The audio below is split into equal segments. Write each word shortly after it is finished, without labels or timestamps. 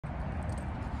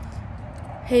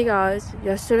Hey guys,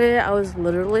 yesterday I was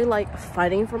literally like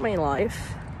fighting for my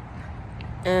life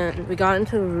and we got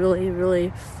into a really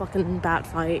fucking bad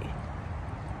fight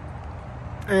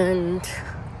and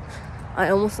I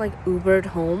almost like Ubered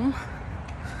home.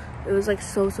 It was like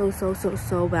so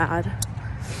bad.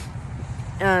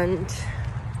 And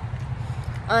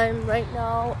I'm right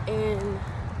now in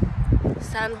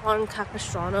San Juan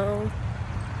Capistrano.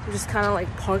 I'm just kind of like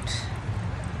parked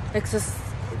next to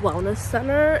wellness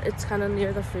center. It's kind of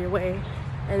near the freeway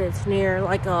and it's near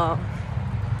like a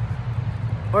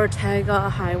Ortega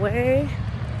highway,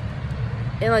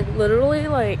 and like literally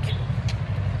like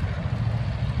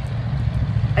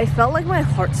I felt like my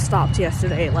heart stopped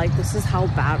yesterday. Like this is how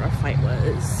bad our fight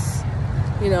was,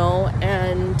 you know.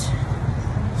 And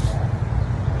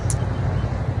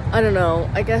I don't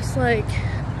know, I guess like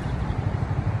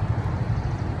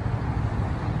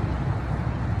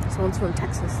someone's from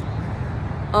Texas.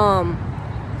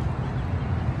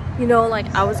 You know, like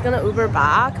I was gonna Uber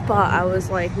back, but I was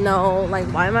like, no, like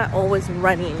why am I always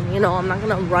running? You know, I'm not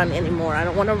gonna run anymore. I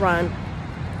don't want to run,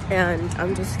 and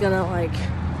I'm just gonna like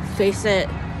face it.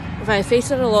 If I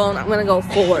face it alone, I'm gonna go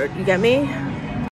forward. You get me?